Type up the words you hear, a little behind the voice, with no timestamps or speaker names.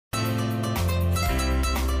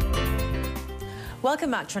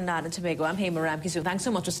Welcome back, Trinidad and Tobago. I'm Hema Ramkisu. Thanks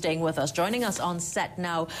so much for staying with us. Joining us on set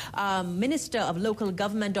now, Minister of Local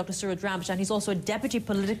Government, Dr. Suruj Rambachan. He's also a deputy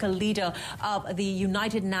political leader of the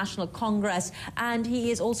United National Congress, and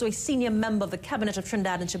he is also a senior member of the Cabinet of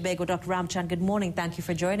Trinidad and Tobago. Dr. Rambachan, good morning. Thank you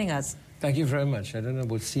for joining us. Thank you very much. I don't know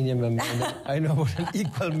about senior member. I know about an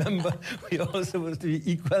equal member. We are all supposed to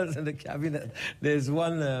be equals in the cabinet. There's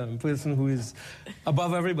one person who is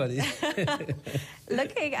above everybody.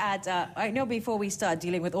 Looking at, I know before we start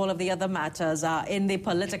dealing with all of the other matters in the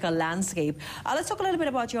political landscape, let's talk a little bit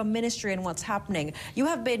about your ministry and what's happening. You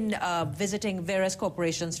have been visiting various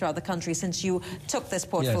corporations throughout the country since you took this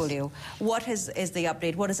portfolio. Yes. What is the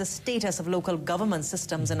update? What is the status of local government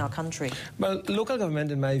systems in our country? Well, local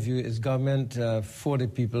government, in my view, is government for the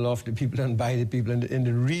people, of the people, and by the people in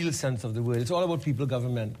the real sense of the word. It's all about people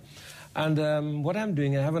government. And what I'm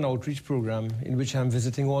doing, I have an outreach program in which I'm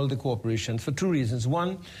visiting all the corporations for two reasons.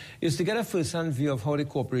 One is to get a first-hand view of how the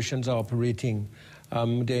corporations are operating,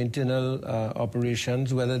 their internal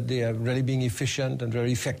operations, whether they are really being efficient and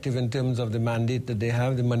very effective in terms of the mandate that they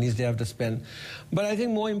have, the monies they have to spend. But I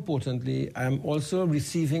think more importantly, I'm also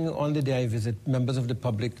receiving on the day I visit members of the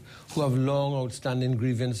public who have long outstanding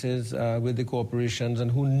grievances with the corporations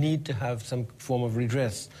and who need to have some form of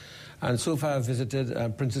redress. And so far I've visited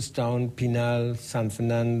Princestown, Pinal, San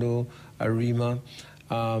Fernando, Arima.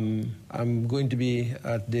 I'm going to be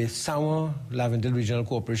at the Samoa Laventille Regional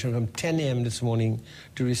Corporation from 10 a.m. this morning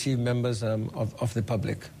to receive members of the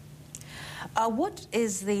public. What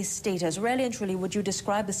is the status? Really and truly, would you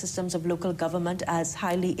describe the systems of local government as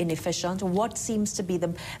highly inefficient? What seems to be the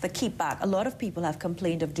keepback? A lot of people have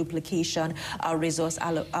complained of duplication, resource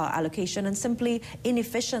allocation, and simply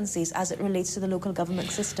inefficiencies as it relates to the local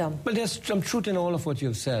government system. Well, there's some truth in all of what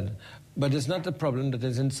you've said, but it's not a problem that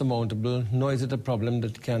is insurmountable, nor is it a problem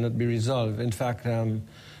that cannot be resolved. In fact,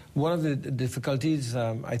 one of the difficulties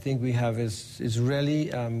I think we have is really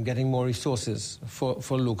getting more resources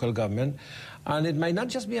for local government. And it might not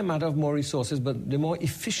just be a matter of more resources, but the more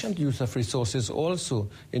efficient use of resources also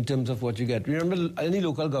in terms of what you get. Remember, any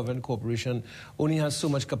local government corporation only has so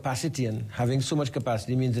much capacity, and having so much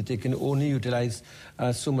capacity means that they can only utilize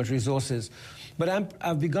so much resources. But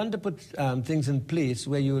I've begun to put things in place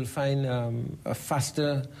where you will find a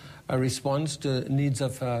faster response to needs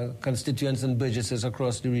of constituents and burgesses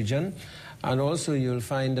across the region. And also you'll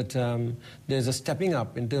find that there's a stepping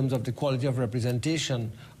up in terms of the quality of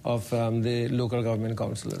representation of the local government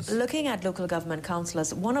councillors. Looking at local government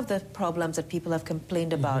councillors, one of the problems that people have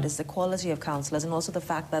complained about is the quality of councillors, and also the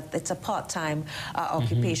fact that it's a part-time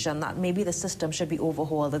occupation, that maybe the system should be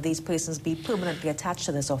overhauled, that these persons be permanently attached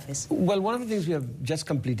to this office. Well, one of the things we have just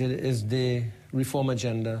completed is the reform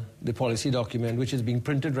agenda, the policy document, which is being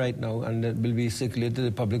printed right now, and it will be circulated to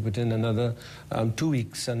the public within another 2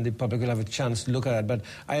 weeks, and the public will have a chance to look at it. But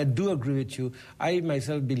I do agree with you. I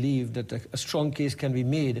myself believe that a strong case can be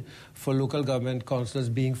made for local government councillors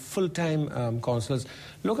being full-time councillors.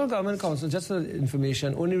 Local government councillors, just for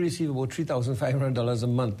information, only receive about $3,500 a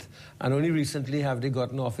month, and only recently have they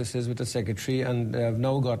gotten offices with a secretary, and have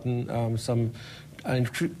now gotten some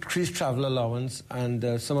increased travel allowance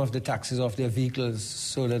and some of the taxes off their vehicles,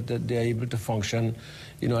 so that they are able to function,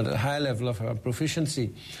 at a higher level of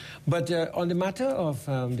proficiency. But on the matter of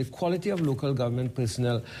the quality of local government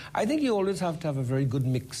personnel, I think you always have to have a very good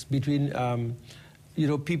mix between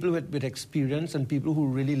people with experience and people who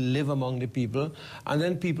really live among the people, and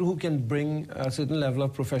then people who can bring a certain level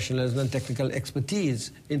of professionalism and technical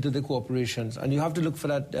expertise into the corporations. And you have to look for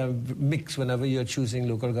that mix whenever you're choosing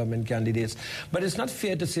local government candidates. But it's not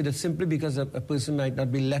fair to say that simply because a person might not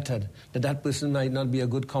be lettered, that person might not be a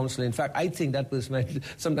good councillor. In fact, I think that person might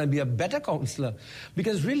sometimes be a better councillor,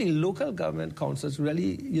 because really local government councillors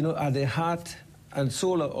really, are the heart and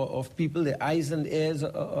soul of people, the eyes and ears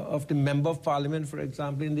of the member of parliament, for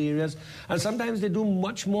example, in the areas. And sometimes they do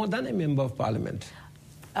much more than a member of parliament.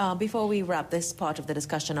 Before we wrap this part of the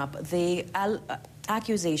discussion up, the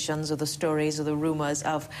accusations or the stories or the rumors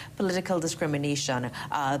of political discrimination,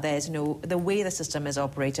 the way the system is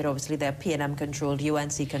operated, obviously there are P&M controlled,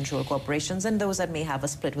 UNC controlled corporations, and those that may have a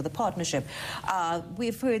split with a partnership.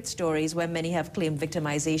 We've heard stories where many have claimed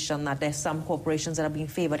victimization, that there's some corporations that are being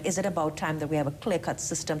favored. Is it about time that we have a clear-cut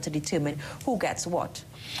system to determine who gets what?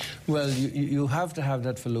 Well, you have to have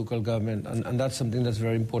that for local government, and that's something that's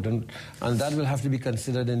very important, and that will have to be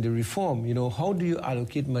considered in the reform. How do you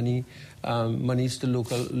allocate monies to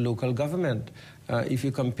local government? If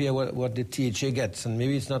you compare what the THA gets, and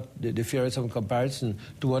maybe it's not the fairest of comparison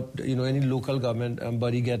to what any local government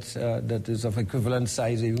body gets that is of equivalent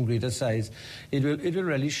size or even greater size, it will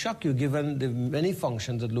really shock you, given the many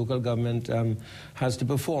functions that local government has to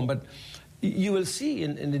perform. But You will see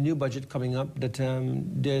in the new budget coming up that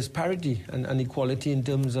there's parity and equality in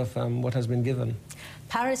terms of what has been given.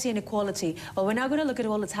 Parity and equality. Well, we're now going to look at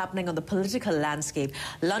all that's happening on the political landscape.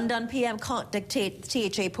 London PM can't dictate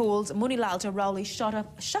THA polls. Munilal to Rowley, shut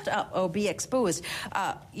up or be exposed.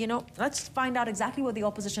 Let's find out exactly what the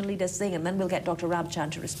opposition leader is saying, and then we'll get Dr. Rambachan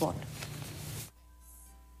to respond.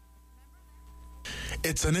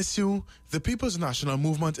 It's an issue the People's National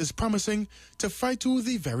Movement is promising to fight to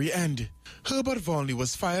the very end. Herbert Vonley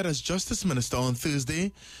was fired as Justice Minister on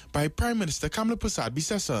Thursday by Prime Minister Kamala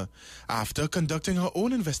Persad-Bissessar after conducting her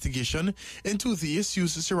own investigation into the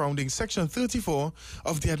issues surrounding Section 34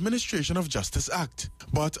 of the Administration of Justice Act.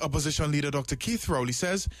 But opposition leader Dr. Keith Rowley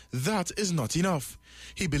says that is not enough.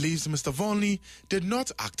 He believes Mr. Vonley did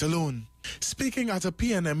not act alone. Speaking at a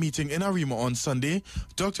PNM meeting in Arima on Sunday,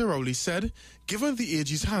 Dr. Rowley said, given the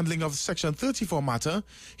AG's handling of the Section 34 matter,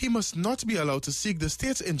 he must not be allowed to seek the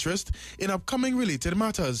state's interest in upcoming related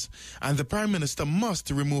matters, and the Prime Minister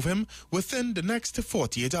must remove him within the next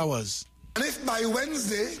 48 hours. And if by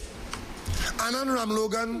Wednesday, Anand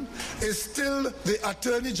Ramlogan is still the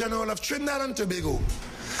Attorney General of Trinidad and Tobago,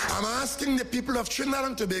 I'm asking the people of Trinidad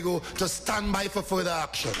and Tobago to stand by for further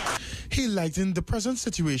action. He likened the present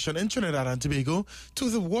situation in Trinidad and Tobago to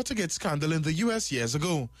the Watergate scandal in the US years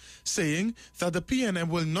ago, saying that the PNM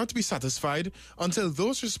will not be satisfied until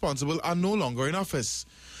those responsible are no longer in office.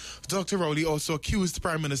 Dr. Rowley also accused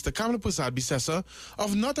Prime Minister Kamala Persad-Bissessar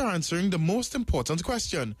of not answering the most important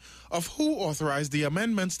question of who authorized the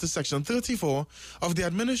amendments to Section 34 of the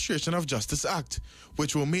Administration of Justice Act,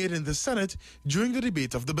 which were made in the Senate during the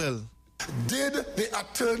debate of the bill. Did the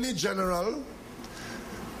Attorney General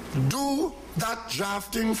do that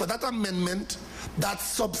drafting for that amendment that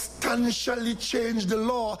substantially changed the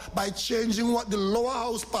law by changing what the lower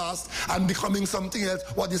house passed and becoming something else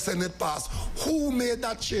what the Senate passed? Who made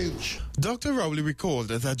that change? Dr. Rowley recalled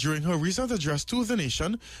that during her recent address to the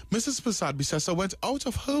nation, Mrs. Persad-Bissessar went out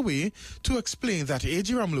of her way to explain that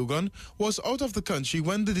A.G. Ramlogan was out of the country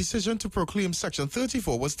when the decision to proclaim Section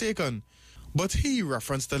 34 was taken. But he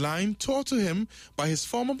referenced the line taught to him by his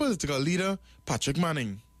former political leader, Patrick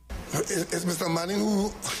Manning. It's Mr. Manning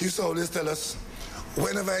who used to always tell us,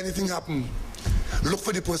 whenever anything happened, look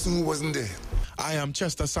for the person who wasn't there. I am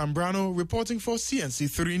Chester Sambrano reporting for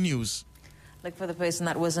CNC3 News. Look for the person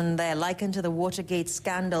that wasn't there. Likened to the Watergate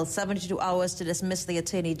scandal, 72 hours to dismiss the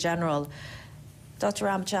Attorney General. Dr.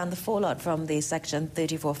 Rambachan, the fallout from the Section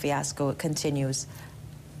 34 fiasco continues.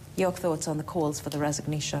 Your thoughts on the calls for the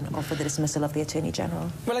resignation or for the dismissal of the Attorney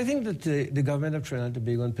General? Well, I think that the government of Trinidad and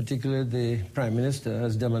Tobago, in particular the Prime Minister,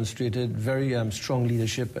 has demonstrated very strong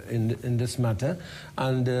leadership in this matter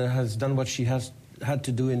and has done what she has had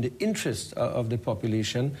to do in the interest of the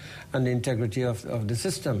population and the integrity of the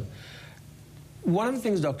system. One of the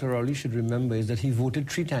things Dr. Rowley should remember is that he voted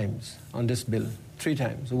 3 times on this bill, 3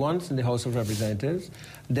 times. Once in the House of Representatives,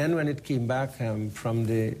 then when it came back from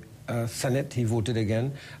the Senate, he voted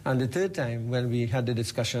again, and the 3rd time when we had the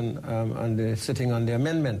discussion and the sitting on the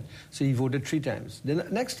amendment. So he voted 3 times. The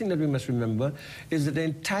next thing that we must remember is that the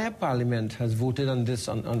entire Parliament has voted on this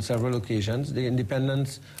on several occasions. The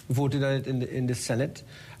independents voted on it in the Senate,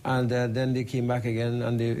 and then they came back again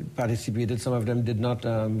and they participated. Some of them did not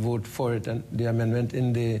vote for it and the amendment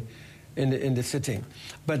in the sitting.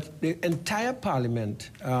 But the entire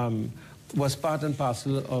Parliament was part and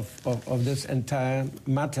parcel of this entire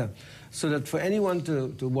matter. So that for anyone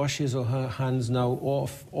to wash his or her hands now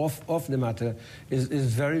off the matter is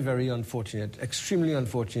very, very unfortunate, extremely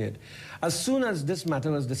unfortunate. As soon as this matter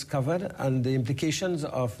was discovered and the implications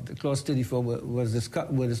of the Clause 34 was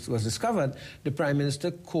discovered, the Prime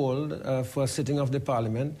Minister called for a sitting of the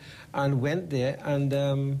Parliament and went there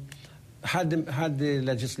and had the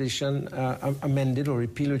legislation amended or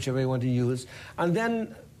repealed, whichever you want to use. And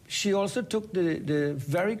then she also took the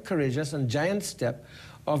very courageous and giant step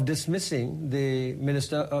of dismissing the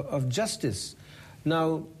Minister of Justice.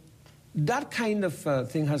 Now, that kind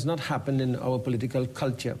of thing has not happened in our political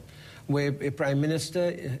culture, where a Prime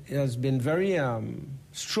Minister has been very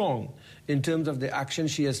strong in terms of the action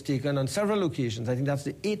she has taken on several occasions. I think that's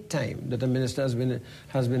the 8th time that a minister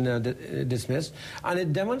has been dismissed. And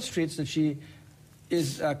it demonstrates that she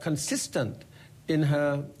is consistent in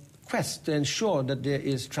her quest to ensure that there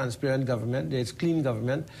is transparent government, there is clean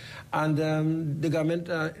government, and the government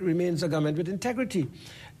remains a government with integrity.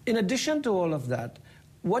 In addition to all of that,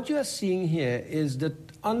 what you are seeing here is that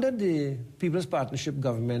under the People's Partnership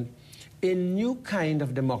government, a new kind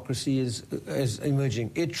of democracy is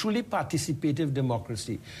emerging, a truly participative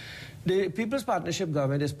democracy. The People's Partnership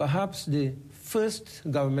government is perhaps the first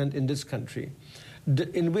government in this country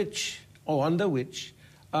in which, or under which,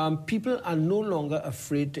 people are no longer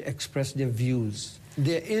afraid to express their views.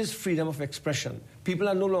 There is freedom of expression. People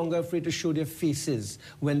are no longer afraid to show their faces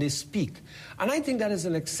when they speak. And I think that is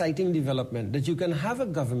an exciting development, that you can have a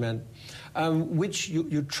government which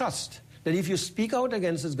you trust, that if you speak out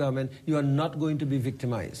against this government, you are not going to be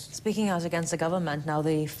victimized. Speaking out against the government, now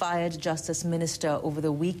the fired Justice Minister over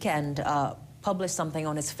the weekend published something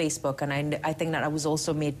on his Facebook, and I think that was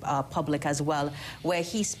also made public as well, where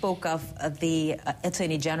he spoke of the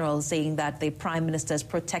Attorney General saying that the Prime Minister is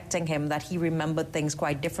protecting him, that he remembered things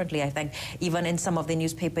quite differently, I think, even in some of the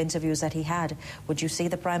newspaper interviews that he had. Would you say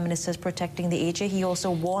the Prime Minister is protecting the AJ? He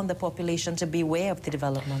also warned the population to beware of the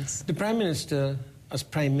developments. The Prime Minister, as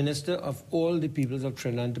Prime Minister of all the peoples of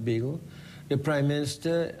Trinidad and Tobago, the Prime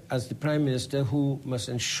Minister, as the Prime Minister who must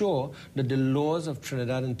ensure that the laws of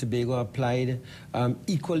Trinidad and Tobago are applied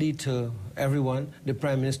equally to everyone, the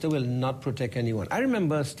Prime Minister will not protect anyone. I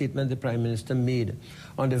remember a statement the Prime Minister made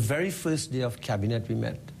on the very first day of Cabinet we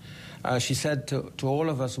met. She said to all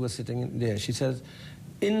of us who were sitting there, she says,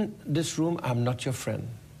 in this room, I'm not your friend.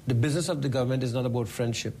 The business of the government is not about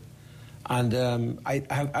friendship. And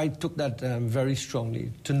I took that very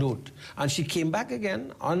strongly to note. And she came back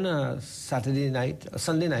again on a Sunday night,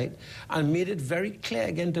 and made it very clear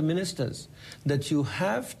again to ministers that you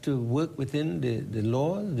have to work within the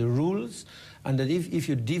law, the rules, and that if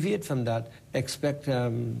you deviate from that, expect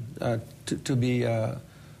to be,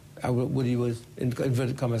 what he was, in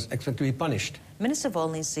inverted commas, expect to be punished. Minister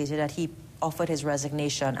Volney stated that he offered his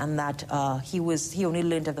resignation and that he only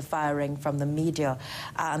learned of the firing from the media,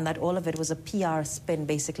 and that all of it was a PR spin,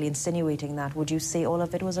 basically insinuating that. Would you say all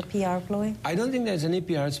of it was a PR ploy? I don't think there's any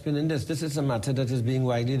PR spin in this. This is a matter that is being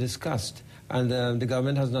widely discussed. And the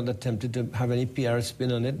government has not attempted to have any PR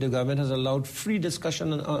spin on it. The government has allowed free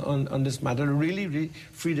discussion on this matter, really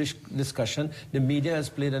free discussion. The media has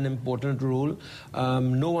played an important role.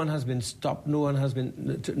 No one has been stopped. No one has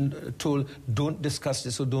been told, don't discuss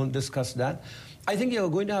this or don't discuss that. I think you're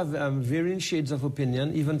going to have varying shades of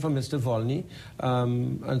opinion, even from Mr. Volney,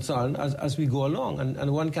 and so on, as we go along.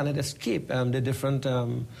 And one cannot escape the different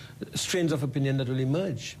strains of opinion that will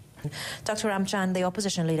emerge. Dr. Rambachan, the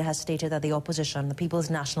opposition leader has stated that the opposition, the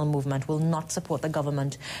People's National Movement, will not support the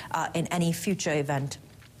government in any future event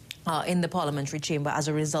in the parliamentary chamber as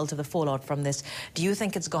a result of the fallout from this. Do you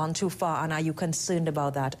think it's gone too far, and are you concerned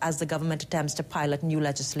about that as the government attempts to pilot new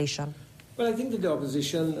legislation? Well, I think that the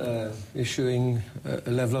opposition is showing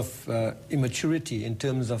a level of immaturity in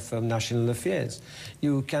terms of national affairs.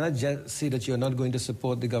 You cannot just say that you're not going to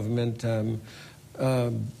support the government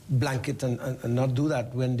blanket and not do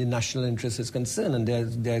that when the national interest is concerned. And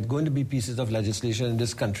there are going to be pieces of legislation in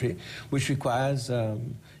this country which requires,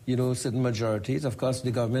 certain majorities. Of course,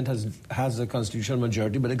 the government has a constitutional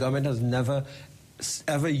majority, but the government has never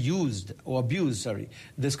ever used or abused,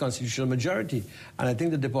 this constitutional majority. And I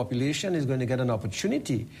think that the population is going to get an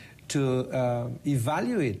opportunity to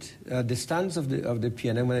evaluate the stance of the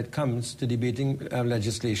PNM when it comes to debating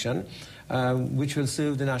legislation, which will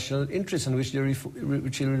serve the national interest and which they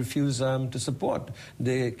will refuse to support.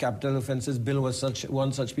 The Capital Offences Bill was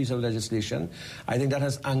one such piece of legislation. I think that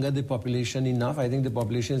has angered the population enough. I think the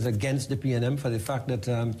population is against the PNM for the fact that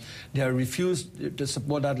they have refused to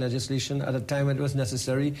support that legislation at a time when it was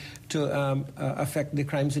necessary to affect the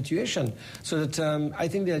crime situation. So that I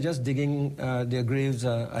think they are just digging their graves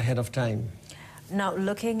ahead of time. Now,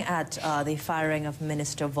 looking at the firing of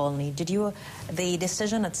Minister Volney, the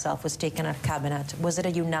decision itself was taken at Cabinet. Was it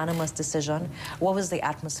a unanimous decision? What was the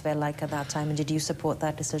atmosphere like at that time, and did you support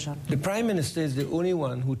that decision? The Prime Minister is the only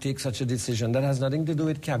one who takes such a decision. That has nothing to do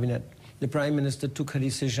with Cabinet. The Prime Minister took her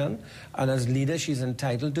decision, and as leader, she's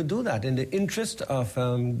entitled to do that in the interest of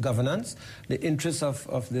governance, the interest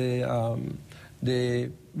of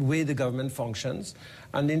the way the government functions,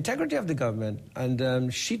 and the integrity of the government.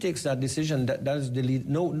 And she takes that decision. That is the lead.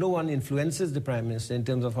 No one influences the Prime Minister in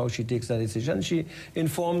terms of how she takes that decision. She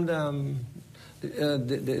informed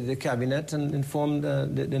the Cabinet and informed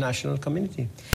the national community.